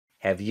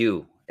Have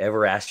you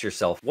ever asked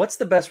yourself, what's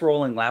the best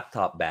rolling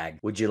laptop bag?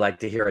 Would you like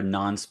to hear a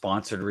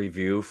non-sponsored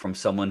review from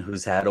someone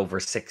who's had over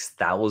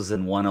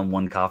 6,000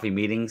 one-on-one coffee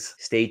meetings?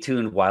 Stay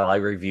tuned while I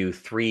review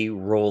 3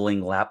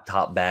 rolling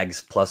laptop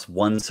bags plus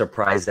one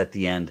surprise at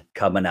the end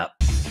coming up.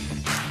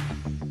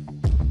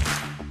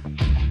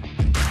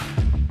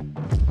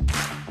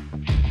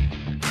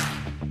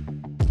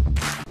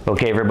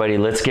 Okay, everybody,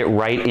 let's get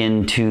right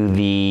into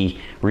the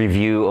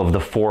review of the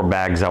 4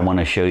 bags I want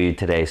to show you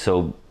today.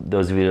 So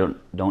those of you who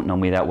don't know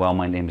me that well,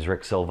 my name is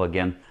Rick Silva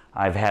again.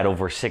 I've had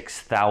over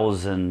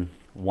 6,000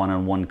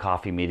 one-on-one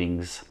coffee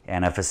meetings,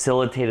 and I've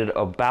facilitated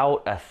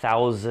about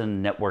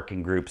 1,000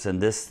 networking groups, and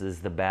this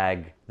is the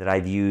bag that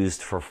I've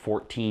used for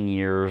 14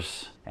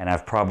 years, and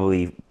I've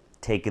probably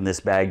taken this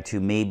bag to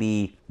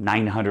maybe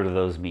 900 of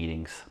those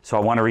meetings. So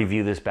I want to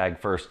review this bag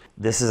first.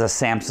 This is a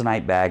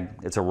Samsonite bag.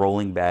 It's a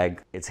rolling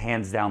bag. It's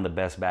hands down the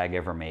best bag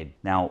ever made.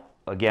 Now,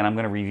 again, I'm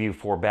going to review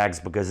 4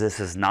 bags because this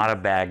is not a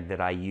bag that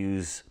I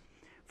use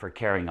for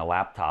carrying a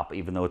laptop,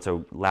 even though it's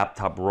a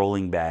laptop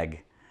rolling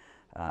bag.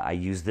 I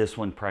use this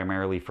one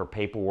primarily for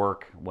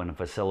paperwork when I'm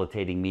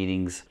facilitating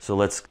meetings. So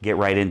let's get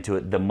right into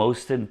it. The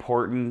most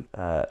important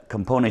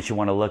components you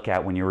want to look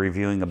at when you're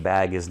reviewing a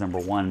bag is, number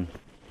 1,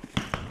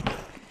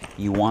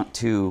 you want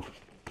to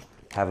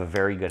have a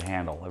very good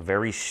handle, a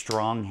very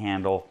strong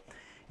handle.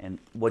 And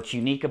what's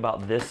unique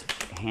about this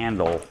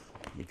handle,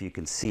 if you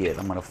can see it,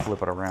 I'm going to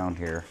flip it around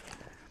here,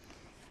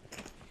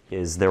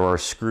 is there are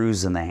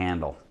screws in the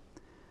handle.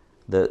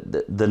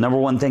 The number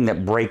one thing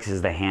that breaks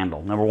is the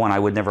handle. Number 1, I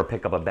would never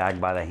pick up a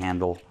bag by the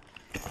handle.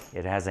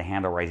 It has a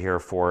handle right here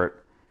for it.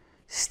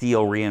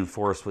 Steel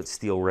reinforced with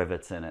steel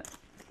rivets in it.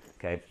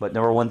 Okay, but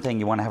number 1 thing,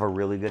 you want to have a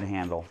really good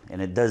handle,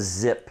 and it does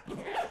zip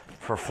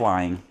for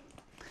flying.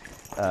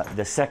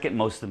 The second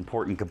most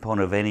important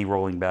component of any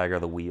rolling bag are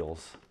the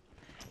wheels.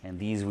 And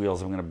these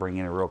wheels I'm going to bring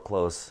in real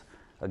close.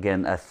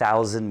 Again,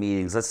 1,000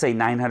 meetings. Let's say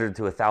 900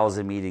 to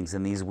 1,000 meetings,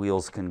 and these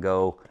wheels can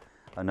go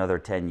another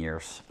 10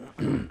 years.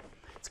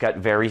 It's got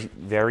very,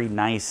 very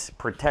nice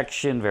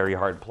protection, very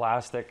hard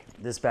plastic.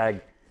 This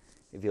bag,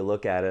 if you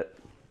look at it,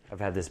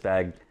 I've had this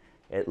bag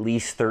at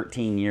least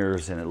 13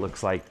 years, and it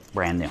looks like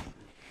brand new.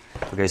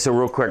 Okay, so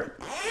real quick.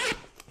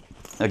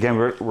 Again,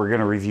 we're going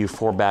to review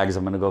 4 bags.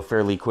 I'm going to go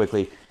fairly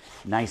quickly.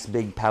 Nice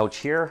big pouch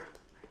here.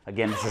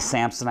 Again, it's a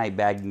Samsonite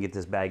bag. You can get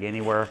this bag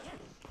anywhere.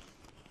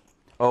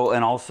 Oh,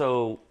 and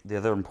also the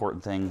other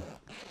important thing,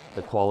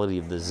 the quality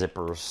of the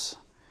zippers.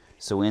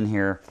 So in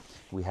here,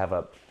 we have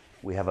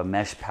a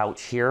mesh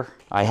pouch here.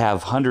 I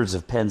have hundreds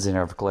of pens in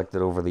here I've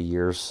collected over the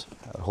years.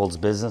 It holds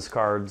business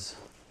cards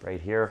right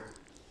here.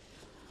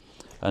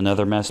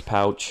 Another mesh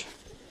pouch.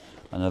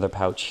 Another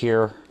pouch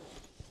here.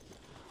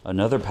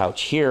 Another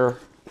pouch here.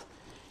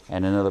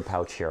 And another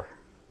pouch here.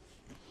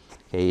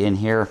 Okay, in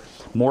here,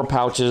 more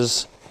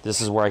pouches.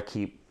 This is where I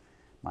keep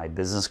my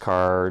business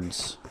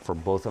cards for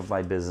both of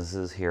my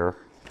businesses here.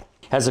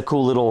 Has a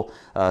cool little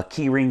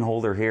key ring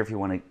holder here if you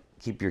want to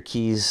keep your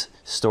keys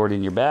stored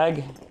in your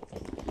bag.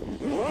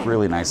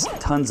 Really nice.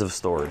 Tons of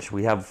storage.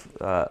 We have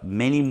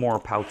many more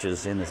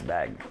pouches in this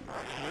bag.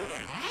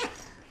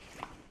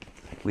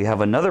 We have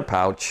another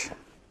pouch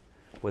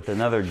with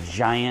another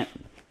giant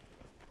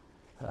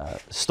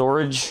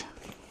storage.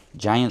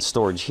 Giant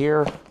storage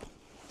here.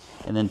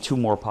 And then 2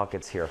 more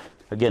pockets here.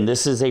 Again,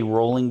 this is a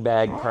rolling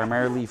bag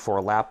primarily for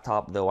a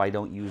laptop, though I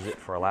don't use it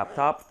for a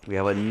laptop. We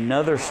have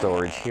another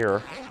storage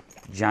here,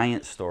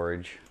 giant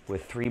storage,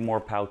 with 3 more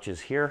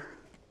pouches here.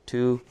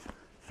 2,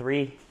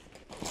 3.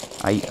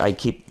 I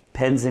keep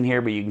pens in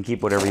here, but you can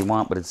keep whatever you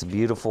want, but it's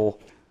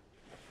beautiful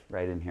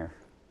right in here.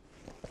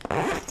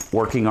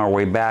 Working our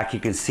way back,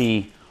 you can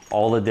see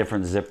all the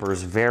different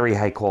zippers, very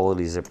high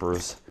quality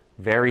zippers,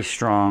 very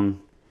strong,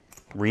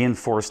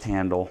 reinforced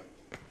handle.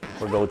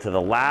 We'll go to the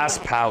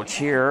last pouch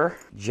here.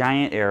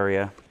 Giant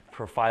area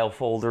for file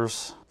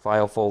folders,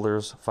 file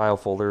folders, file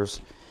folders.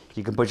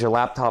 You can put your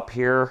laptop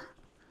here,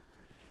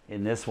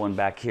 in this one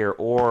back here,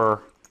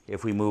 or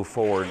if we move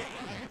forward,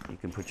 you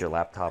can put your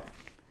laptop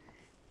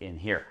in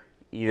here,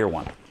 either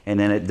one. And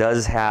then it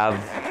does have,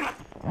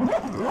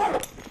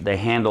 the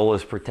handle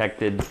is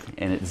protected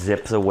and it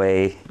zips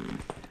away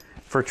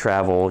for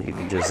travel. You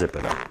can just zip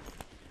it up.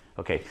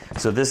 Okay,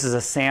 so this is a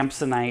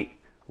Samsonite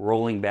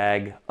rolling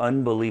bag,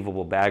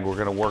 unbelievable bag. We're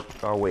going to work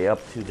our way up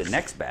to the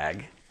next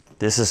bag.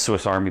 This is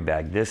Swiss Army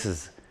bag. This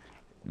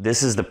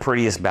is the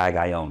prettiest bag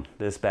I own.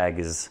 This bag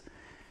is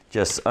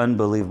just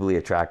unbelievably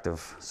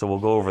attractive. So we'll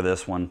go over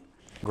this one.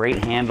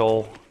 Great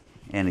handle,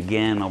 and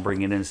again, I'll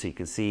bring it in so you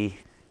can see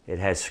it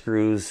has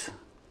screws.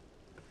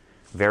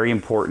 Very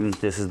important.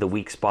 This is the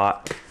weak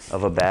spot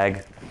of a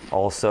bag.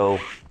 Also,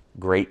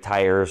 great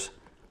tires,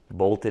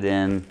 bolted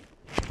in,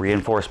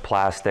 reinforced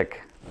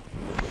plastic,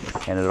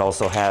 and it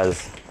also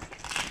has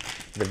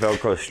the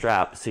Velcro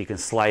strap so you can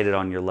slide it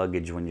on your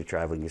luggage when you're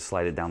traveling. You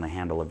slide it down the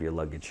handle of your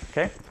luggage,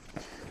 okay?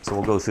 So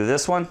we'll go through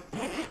this one.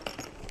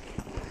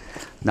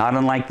 Not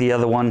unlike the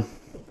other one.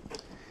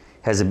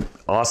 Has an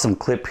awesome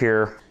clip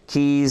here.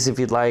 Keys if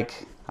you'd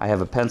like. I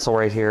have a pencil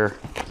right here.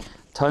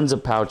 Tons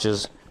of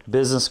pouches,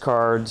 business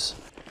cards.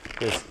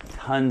 There's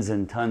tons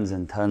and tons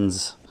and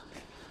tons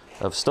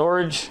of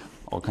storage,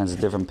 all kinds of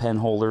different pen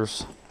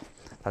holders.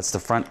 That's the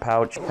front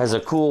pouch. Has a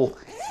cool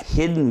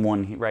hidden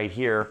one right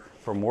here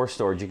for more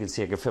storage. You can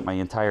see I can fit my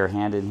entire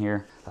hand in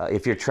here.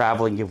 If you're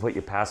traveling, you can put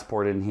your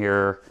passport in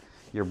here,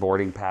 your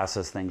boarding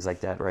passes, things like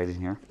that right in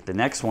here. The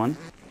next one,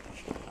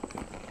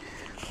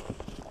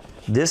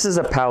 this is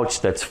a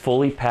pouch that's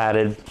fully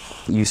padded.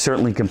 You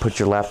certainly can put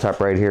your laptop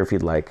right here if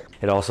you'd like.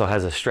 It also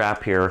has a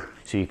strap here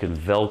so you can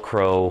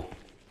Velcro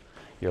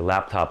your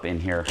laptop in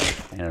here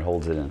and it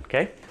holds it in,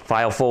 okay?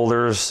 File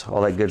folders,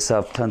 all that good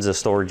stuff, tons of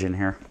storage in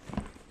here.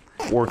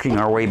 Working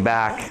our way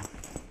back.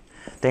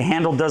 The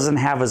handle doesn't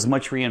have as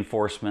much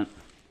reinforcement.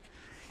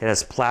 It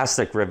has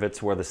plastic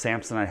rivets where the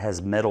Samsonite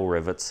has metal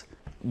rivets.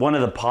 One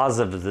of the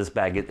positives of this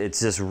bag, it's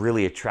just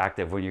really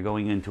attractive. When you're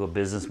going into a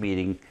business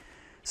meeting,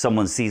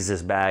 someone sees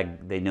this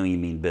bag, they know you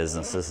mean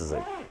business. This is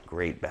a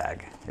great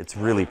bag. It's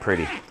really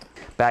pretty.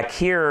 Back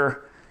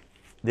here,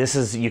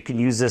 you can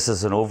use this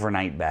as an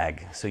overnight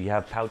bag. So you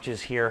have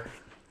pouches here.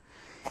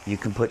 You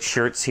can put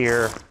shirts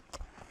here,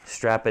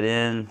 strap it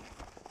in.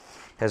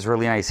 Has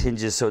really nice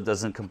hinges so it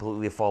doesn't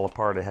completely fall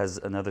apart. It has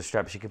another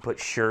strap. So you can put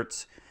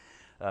shirts,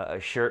 a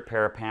shirt,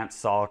 pair of pants,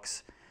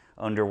 socks,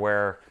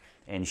 underwear,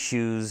 and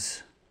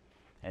shoes.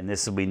 And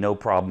this will be no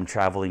problem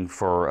traveling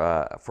for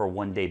a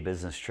one-day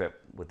business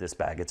trip with this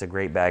bag. It's a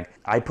great bag.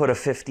 I put a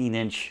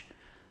 15-inch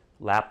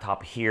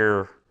laptop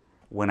here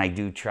when I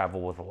do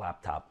travel with a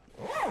laptop.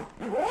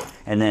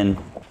 And then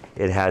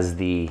it has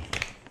the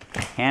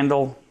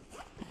handle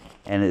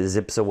and it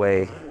zips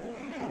away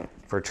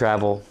for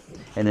travel.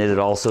 And then it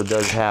also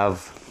does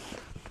have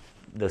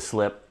the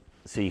slip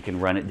so you can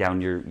run it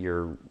down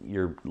your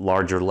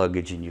larger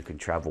luggage and you can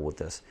travel with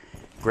this.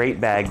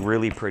 Great bag,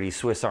 really pretty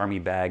Swiss Army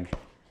bag.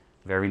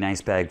 Very nice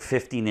bag,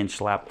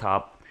 15-inch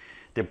laptop.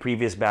 The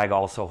previous bag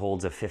also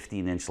holds a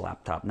 15-inch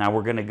laptop. Now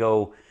we're gonna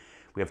go,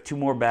 we have two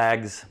more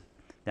bags.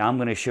 Now I'm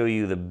gonna show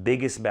you the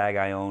biggest bag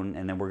I own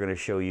and then we're gonna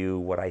show you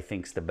what I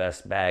think's the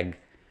best bag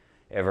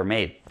ever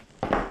made.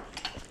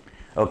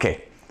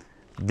 Okay.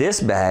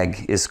 This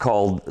bag is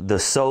called the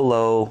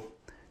Solo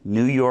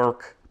New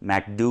York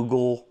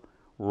MacDougall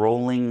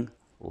Rolling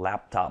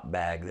Laptop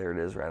Bag. There it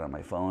is right on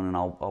my phone, and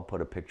I'll put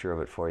a picture of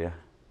it for you.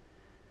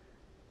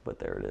 But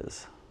there it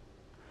is.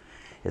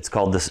 It's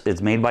called this.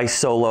 It's made by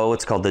Solo.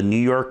 It's called the New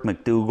York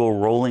MacDougall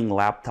Rolling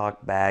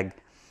Laptop Bag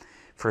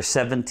for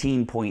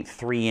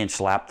 17.3-inch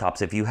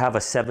laptops. If you have a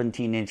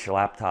 17-inch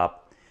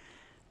laptop,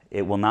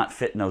 it will not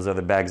fit in those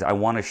other bags. I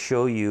want to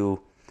show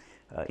you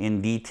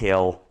in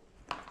detail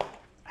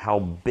how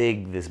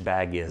big this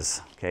bag is,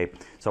 okay?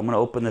 So I'm gonna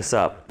open this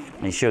up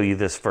and show you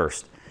this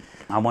first.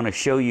 I wanna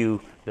show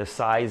you the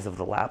size of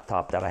the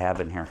laptop that I have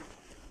in here.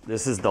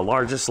 This is the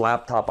largest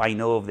laptop I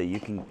know of that you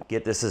can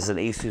get. This is an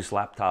Asus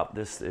laptop.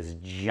 This is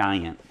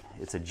giant.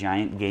 It's a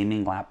giant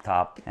gaming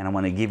laptop, and I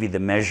wanna give you the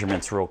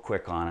measurements real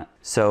quick on it.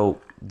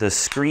 So the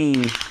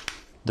screen,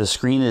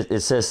 it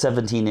says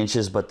 17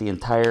 inches, but the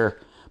entire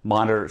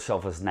monitor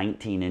itself is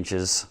 19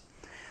 inches.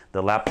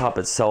 The laptop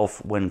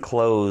itself, when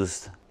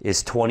closed,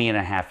 is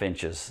 20.5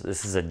 inches.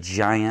 This is a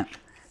giant,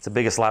 it's the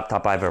biggest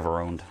laptop I've ever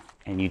owned.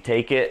 And you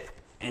take it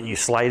and you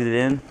slide it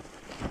in,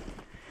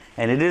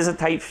 and it is a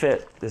tight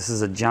fit. This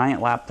is a giant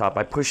laptop.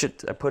 I put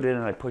it in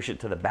and I push it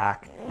to the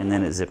back, and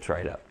then it zips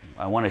right up.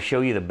 I want to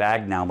show you the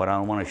bag now, but I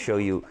don't want to show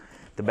you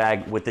the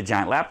bag with the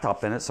giant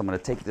laptop in it, so I'm going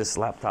to take this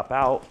laptop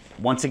out.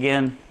 Once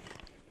again,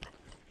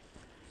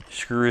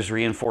 screws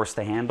reinforce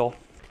the handle,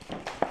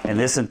 and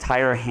this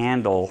entire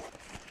handle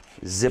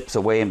zips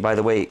away. And by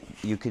the way,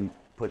 you can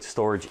put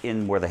storage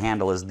in where the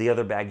handle is. The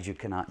other bags you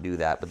cannot do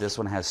that, but this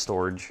one has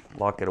storage.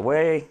 Lock it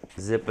away,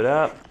 zip it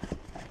up.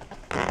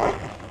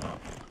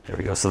 There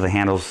we go, so the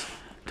handle's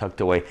tucked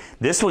away.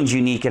 This one's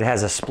unique. It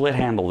has a split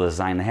handle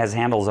design. It has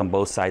handles on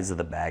both sides of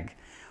the bag.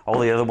 All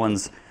the other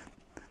ones,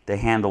 the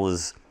handle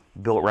is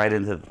built right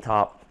into the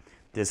top.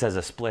 This has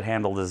a split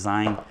handle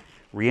design,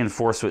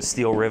 reinforced with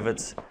steel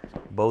rivets,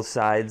 both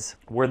sides.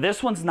 Where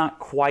this one's not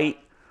quite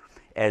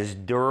as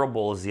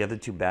durable as the other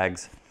two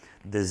bags,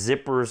 the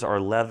zippers are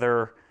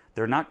leather.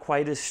 They're not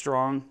quite as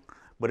strong,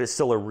 but it's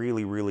still a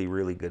really, really,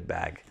 really good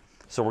bag.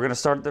 So we're gonna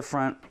start at the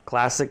front,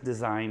 classic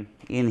design.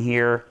 In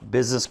here,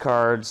 business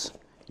cards.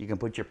 You can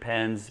put your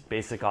pens,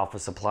 basic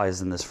office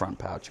supplies in this front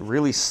pouch.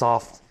 Really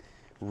soft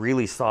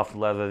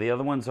leather. The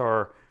other ones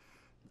are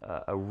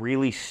a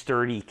really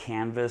sturdy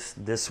canvas.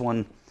 This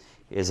one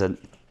is a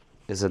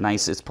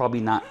nice, it's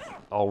probably not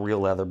all real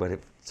leather, but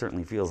it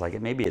certainly feels like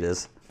it. Maybe it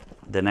is.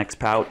 The next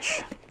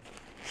pouch,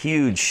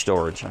 huge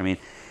storage. I mean,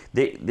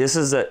 this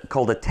is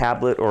called a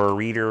tablet or a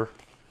reader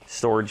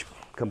storage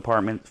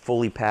compartment,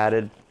 fully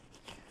padded.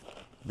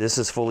 This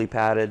is fully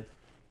padded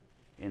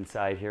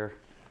inside here.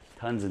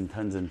 Tons and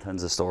tons and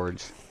tons of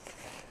storage.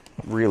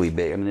 Really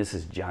big. I mean, this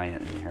is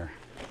giant in here.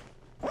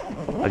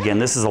 Again,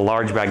 this is a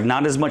large bag.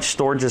 Not as much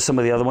storage as some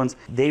of the other ones.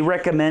 They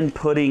recommend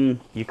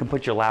you can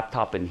put your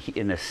laptop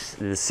in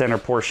the center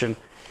portion,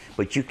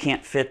 but you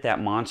can't fit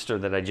that monster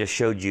that I just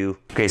showed you.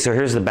 Okay, so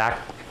here's the back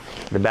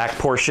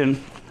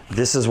portion.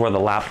 This is where the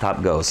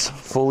laptop goes.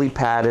 Fully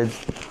padded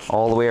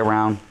all the way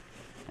around.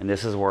 And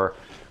this is where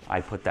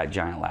I put that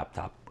giant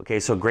laptop.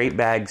 Okay, so great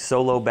bag,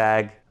 solo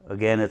bag.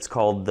 Again, it's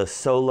called the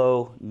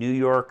Solo New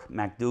York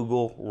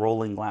MacDougall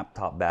Rolling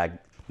Laptop Bag.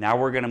 Now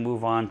we're gonna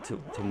move on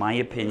to my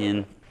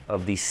opinion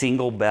of the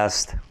single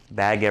best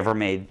bag ever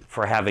made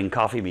for having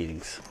coffee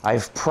meetings.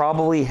 I've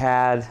probably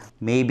had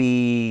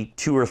maybe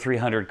 200 or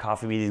 300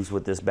 coffee meetings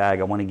with this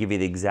bag. I want to give you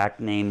the exact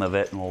name of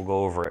it and we'll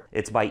go over it.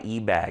 It's by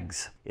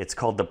eBags. It's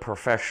called the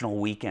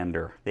Professional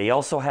Weekender. They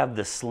also have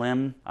the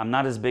Slim. I'm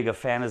not as big a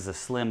fan as the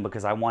Slim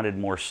because I wanted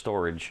more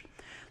storage.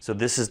 So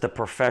this is the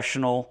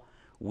Professional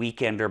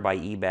Weekender by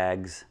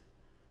eBags.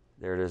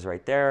 There it is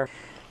right there.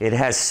 It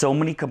has so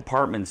many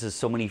compartments, there's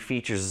so many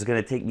features. It's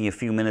going to take me a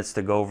few minutes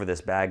to go over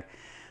this bag.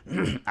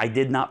 I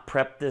did not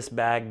prep this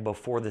bag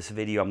before this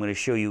video. I'm going to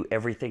show you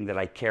everything that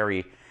I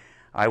carry.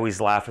 I always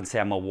laugh and say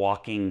I'm a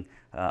walking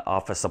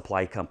office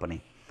supply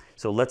company.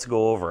 So let's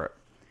go over it.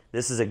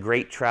 This is a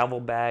great travel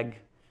bag.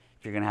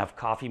 If you're going to have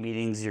coffee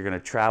meetings, you're going to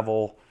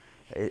travel.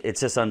 It's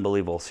just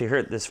unbelievable. So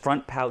here, this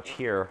front pouch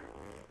here,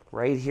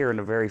 right here in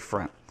the very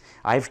front.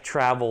 I've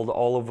traveled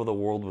all over the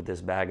world with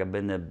this bag. I've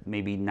been to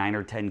maybe 9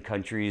 or 10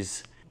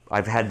 countries.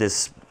 I've had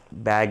this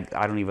bag,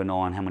 I don't even know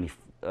on how many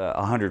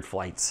 100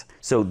 flights.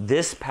 So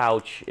this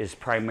pouch is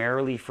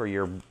primarily for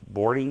your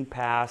boarding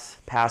pass,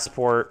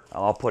 passport.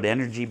 I'll put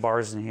energy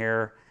bars in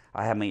here.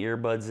 I have my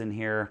earbuds in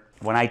here.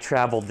 When I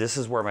travel, this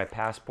is where my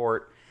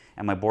passport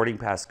and my boarding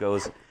pass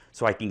goes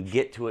so I can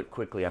get to it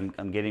quickly.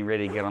 I'm getting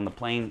ready to get on the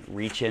plane,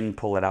 reach in,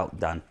 pull it out,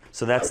 done.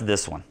 So that's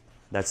this one.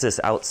 That's this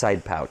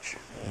outside pouch.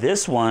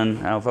 This one,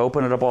 now if I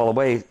open it up all the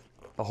way,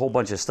 a whole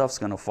bunch of stuff's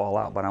gonna fall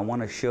out, but I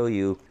wanna show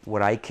you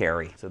what I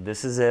carry. So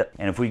this is it.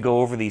 And if we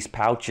go over these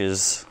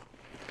pouches,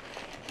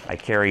 I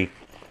carry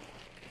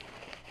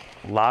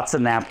lots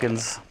of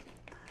napkins.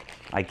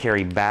 I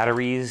carry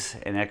batteries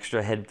and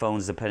extra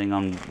headphones depending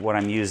on what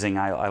I'm using.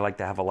 I like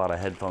to have a lot of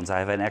headphones. I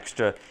have an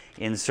extra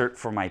insert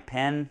for my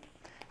pen.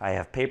 I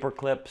have paper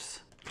clips,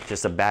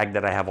 just a bag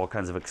that I have all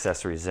kinds of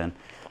accessories in.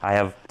 I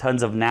have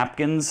tons of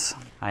napkins.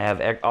 I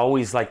have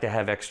always like to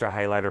have extra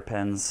highlighter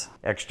pens,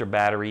 extra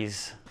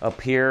batteries. Up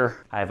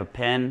here, I have a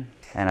pen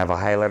and I have a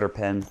highlighter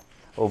pen.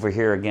 Over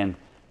here again,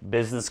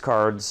 business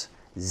cards,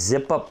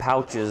 zip up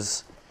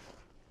pouches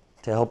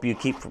to help you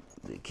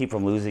keep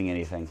from losing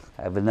anything.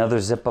 I have another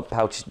zip up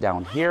pouch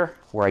down here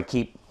where I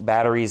keep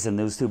batteries, and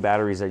those 2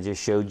 batteries I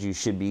just showed you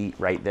should be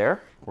right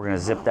there. We're gonna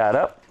zip that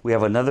up. We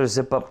have another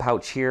zip up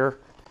pouch here.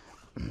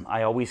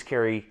 I always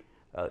carry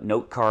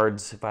note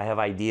cards. If I have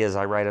ideas,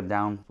 I write them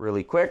down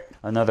really quick.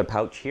 Another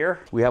pouch here.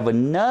 We have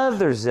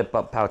another zip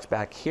up pouch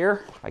back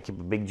here. I keep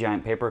a big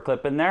giant paper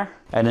clip in there.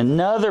 And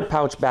another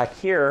pouch back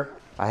here.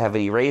 I have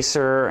an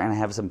eraser and I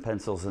have some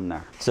pencils in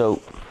there.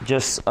 So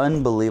just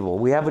unbelievable.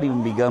 We haven't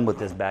even begun with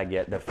this bag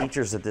yet. The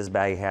features that this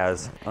bag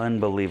has,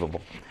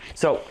 unbelievable.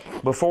 So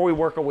before we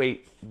work our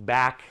way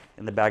back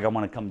in the bag, I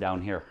want to come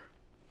down here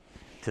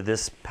to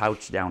this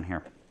pouch down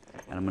here.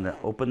 And I'm going to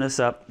open this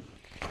up.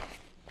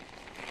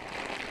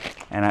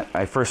 And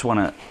I first want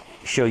to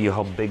show you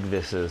how big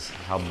this is,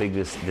 how big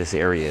this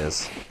area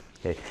is.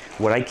 Okay.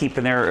 What I keep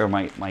in there are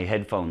my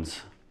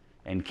headphones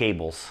and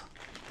cables.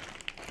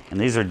 And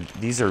these are,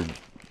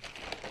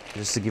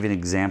 just to give you an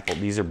example,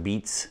 these are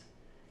Beats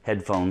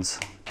headphones.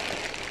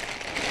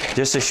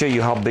 Just to show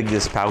you how big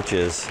this pouch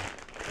is,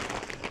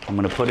 I'm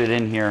gonna put it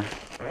in here,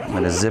 I'm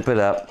gonna zip it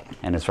up,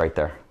 and it's right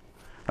there.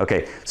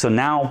 Okay, so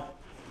now,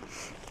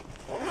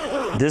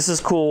 this is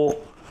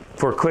cool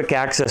for quick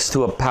access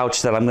to a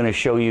pouch that I'm gonna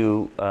show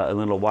you in a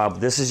little while.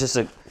 But this is just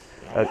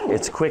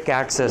it's quick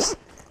access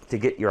to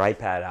get your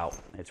iPad out.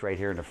 It's right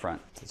here in the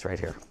front, it's right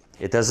here.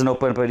 It doesn't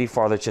open up any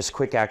farther, it's just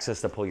quick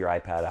access to pull your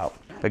iPad out.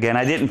 Again,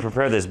 I didn't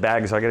prepare this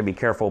bag, so I gotta be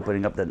careful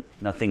opening up that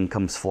nothing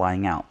comes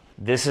flying out.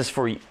 This is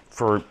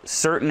for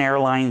certain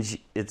airlines.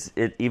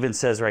 It even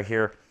says right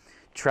here,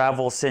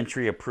 Travel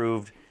Century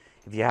approved.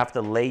 If you have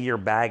to lay your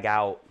bag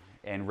out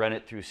and run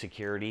it through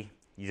security,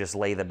 you just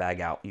lay the bag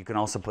out. You can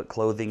also put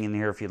clothing in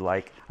here if you'd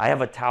like. I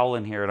have a towel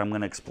in here and I'm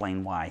gonna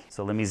explain why.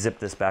 So let me zip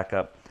this back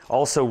up.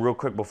 Also, real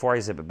quick, before I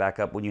zip it back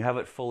up, when you have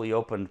it fully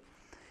opened,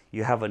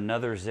 you have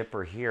another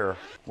zipper here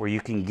where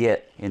you can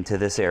get into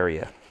this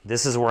area.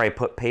 This is where I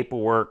put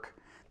paperwork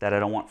that I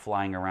don't want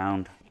flying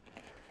around.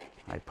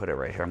 I put it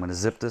right here. I'm gonna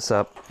zip this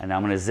up, and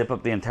I'm gonna zip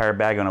up the entire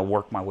bag. I'm gonna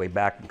work my way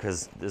back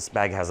because this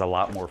bag has a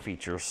lot more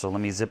features. So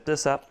let me zip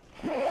this up.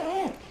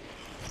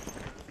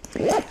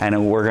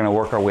 And we're gonna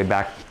work our way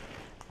back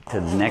to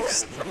the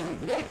next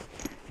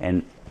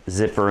and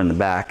zipper in the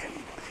back.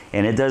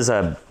 And it does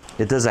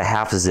a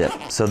half zip.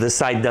 So this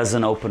side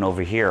doesn't open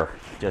over here,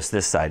 just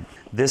this side.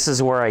 This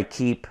is where I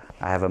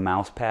have a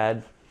mouse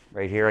pad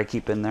right here I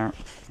keep in there,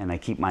 and I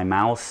keep my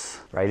mouse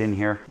right in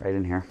here.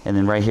 And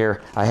then right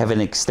here, I have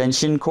an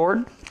extension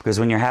cord, because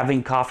when you're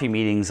having coffee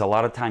meetings, a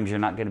lot of times you're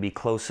not gonna be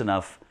close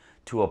enough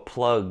to a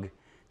plug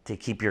to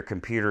keep your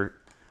computer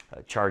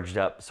charged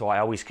up. So I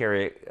always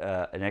carry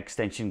an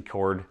extension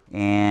cord,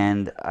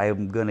 and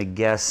I'm gonna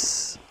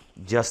guess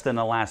just in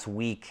the last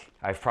week,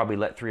 I've probably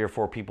let 3 or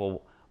 4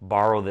 people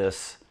borrow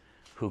this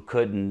who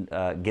couldn't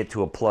get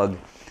to a plug.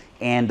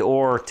 And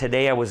or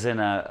today I was in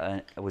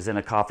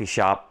a coffee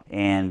shop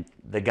and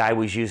the guy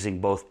was using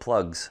both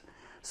plugs.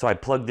 So I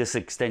plugged this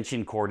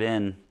extension cord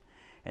in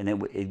and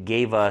it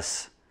gave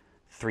us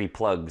 3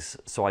 plugs.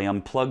 So I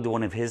unplugged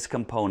one of his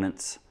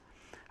components,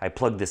 I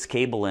plugged this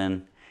cable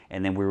in,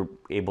 and then we were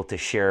able to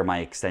share my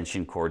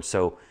extension cord.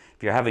 So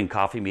if you're having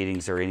coffee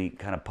meetings or any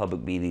kind of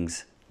public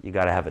meetings, you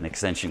gotta have an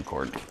extension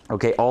cord.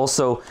 Okay,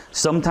 also,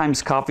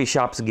 sometimes coffee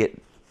shops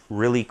get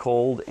really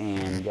cold,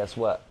 and guess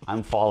what?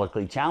 I'm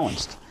follically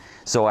challenged.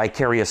 So I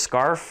carry a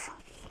scarf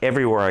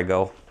everywhere I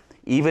go.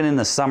 Even in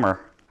the summer,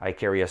 I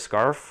carry a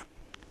scarf.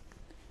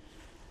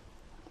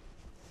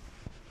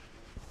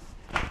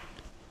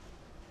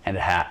 And a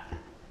hat,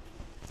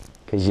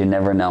 because you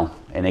never know,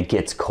 and it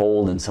gets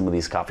cold in some of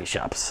these coffee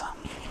shops.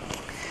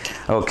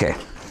 Okay,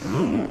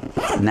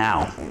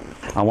 now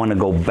I want to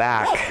go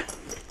back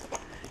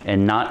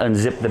and not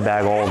unzip the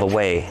bag all the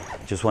way.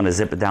 Just want to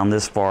zip it down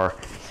this far.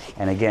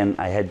 And again,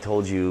 I had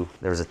told you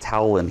there's a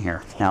towel in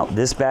here. Now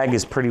this bag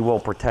is pretty well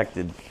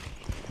protected,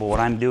 but what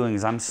I'm doing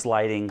is I'm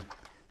sliding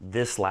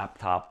this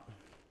laptop,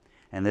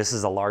 and this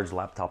is a large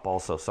laptop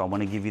also, so I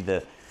want to give you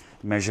the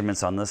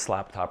measurements on this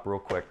laptop real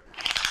quick.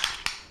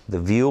 The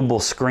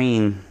viewable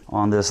screen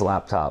on this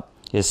laptop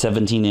is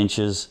 17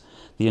 inches.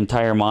 The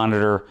entire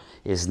monitor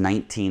is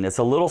 19. It's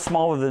a little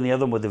smaller than the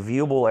other one, but the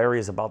viewable area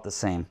is about the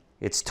same.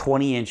 It's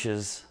 20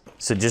 inches.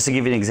 So just to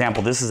give you an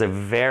example, this is a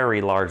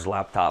very large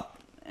laptop,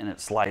 and it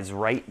slides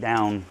right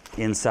down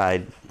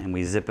inside, and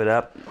we zip it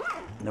up,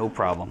 no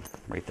problem,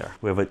 right there.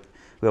 We have a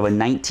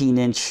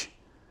 19-inch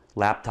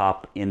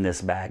laptop in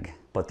this bag,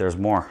 but there's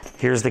more.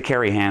 Here's the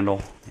carry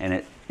handle,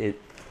 and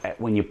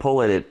when you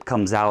pull it, it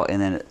comes out, and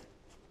then it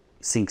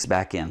sinks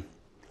back in.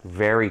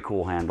 Very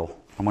cool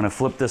handle. I'm going to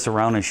flip this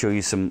around and show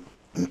you some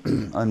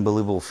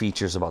unbelievable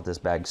features about this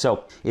bag.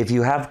 So if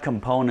you have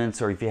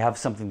components or if you have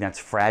something that's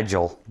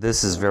fragile,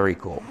 this is very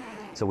cool.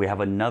 So we have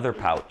another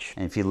pouch,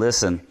 and if you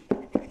listen,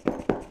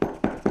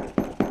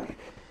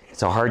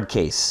 it's a hard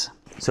case.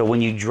 So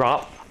when you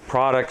drop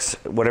products,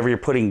 whatever you're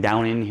putting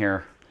down in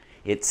here,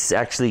 it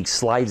actually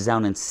slides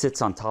down and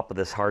sits on top of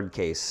this hard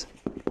case.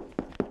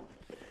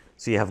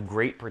 So you have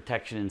great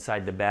protection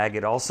inside the bag.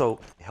 It also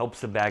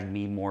helps the bag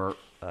be more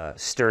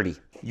sturdy.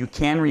 You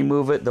can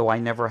remove it, though I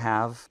never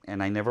have,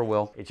 and I never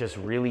will. It's just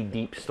really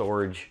deep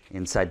storage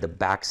inside the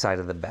back side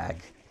of the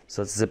bag.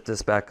 So let's zip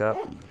this back up.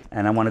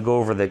 And I want to go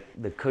over the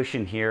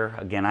cushion here.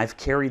 Again, I've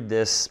carried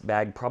this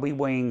bag probably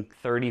weighing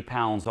 30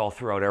 pounds all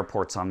throughout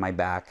airports on my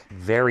back.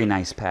 Very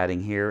nice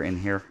padding here and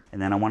here.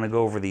 And then I want to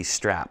go over these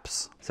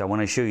straps. So I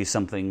want to show you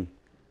something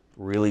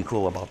really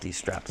cool about these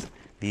straps.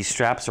 These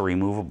straps are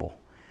removable.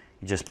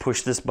 You just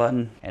push this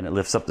button and it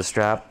lifts up the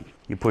strap.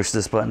 You push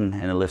this button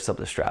and it lifts up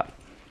the strap.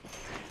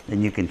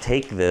 Then you can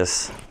take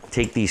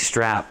these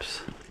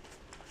straps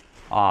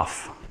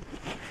off,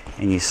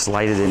 and you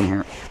slide it in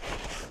here.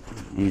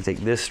 And you take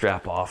this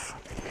strap off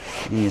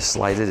and you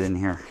slide it in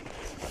here.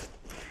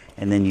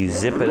 And then you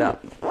zip it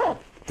up.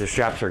 The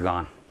straps are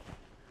gone.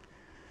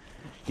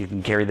 You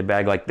can carry the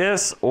bag like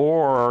this,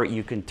 or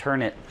you can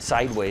turn it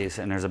sideways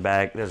and there's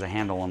a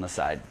handle on the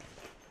side.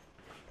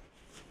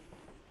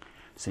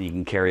 So you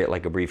can carry it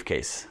like a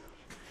briefcase.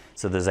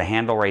 So there's a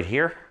handle right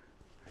here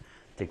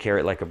to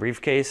carry it like a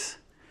briefcase,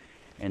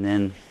 and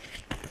then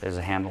there's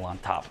a handle on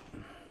top.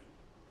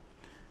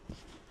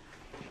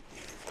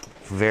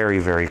 Very,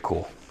 very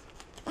cool.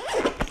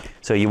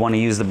 So you want to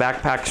use the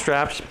backpack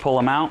straps, pull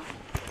them out.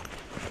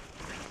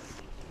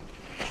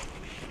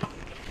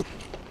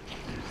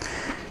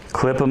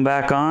 Clip them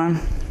back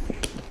on.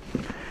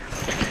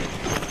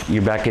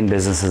 You're back in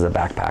business as a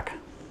backpack.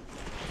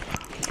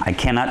 I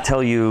cannot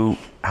tell you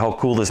how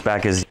cool this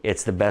bag is.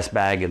 It's the best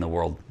bag in the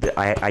world.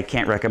 I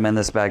can't recommend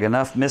this bag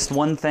enough. Missed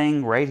one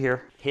thing right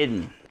here.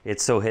 Hidden.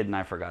 It's so hidden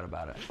I forgot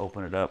about it.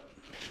 Open it up.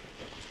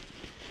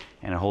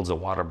 And it holds a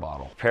water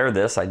bottle. Pair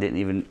this, I didn't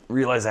even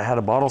realize I had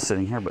a bottle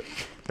sitting here, but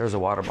there's a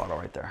water bottle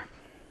right there.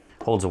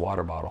 Holds a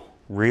water bottle.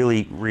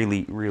 Really,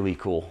 really, really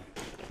cool.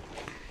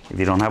 If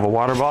you don't have a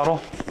water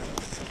bottle,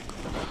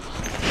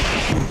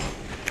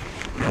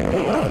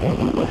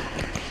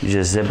 you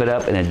just zip it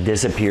up and it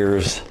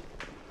disappears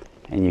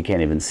and you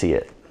can't even see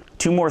it.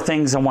 Two more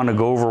things I want to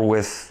go over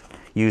with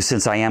you,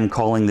 since I am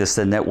calling this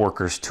the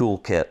Networker's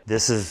Toolkit.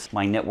 This is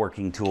my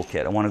networking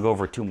toolkit. I want to go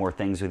over two more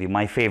things with you.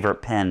 My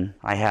favorite pen,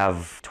 I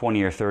have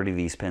 20 or 30 of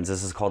these pens.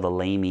 This is called a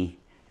LAMY.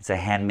 It's a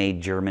handmade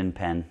German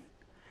pen.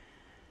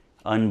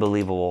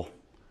 Unbelievable.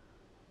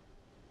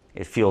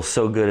 It feels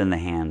so good in the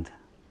hand.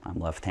 I'm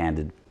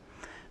left-handed.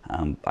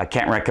 I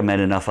can't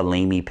recommend enough a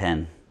LAMY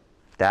pen.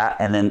 That,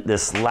 and then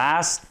this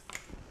last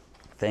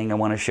thing I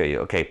want to show you.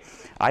 Okay,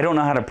 I don't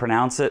know how to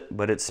pronounce it,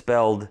 but it's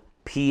spelled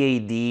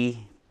Padike.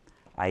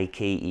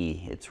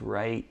 It's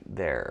right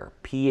there.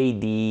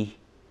 Padike.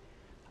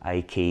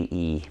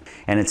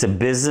 And it's a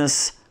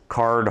business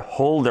card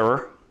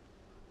holder.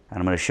 And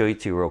I'm going to show you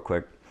to you real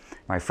quick.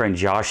 My friend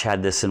Josh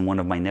had this in one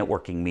of my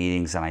networking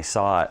meetings, and I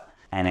saw it,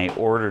 and I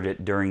ordered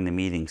it during the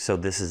meeting. So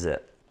this is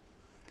it.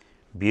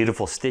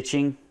 Beautiful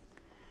stitching.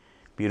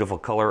 Beautiful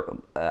color.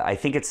 I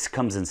think it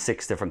comes in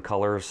 6 different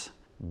colors.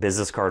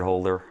 business card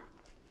holder.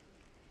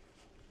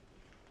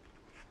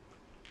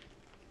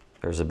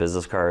 There's the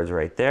business cards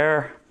right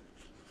there.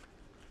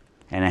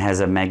 And it has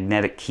a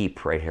magnetic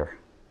keep right here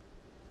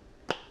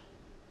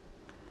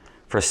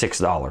for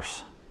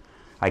 $6.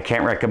 I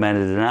can't recommend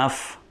it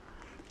enough.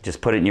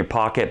 Just put it in your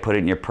pocket, put it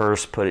in your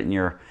purse, put it in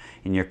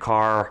your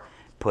car,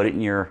 put it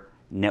in your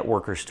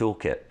networker's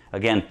toolkit.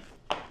 Again,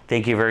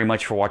 thank you very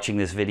much for watching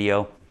this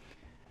video.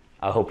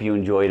 I hope you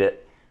enjoyed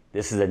it.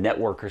 This is a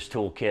networker's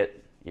toolkit.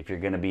 If you're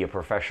going to be a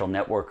professional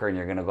networker and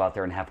you're going to go out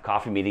there and have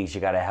coffee meetings,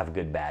 you got to have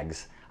good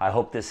bags. I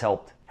hope this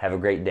helped. Have a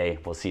great day.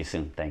 We'll see you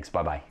soon. Thanks.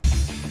 Bye-bye.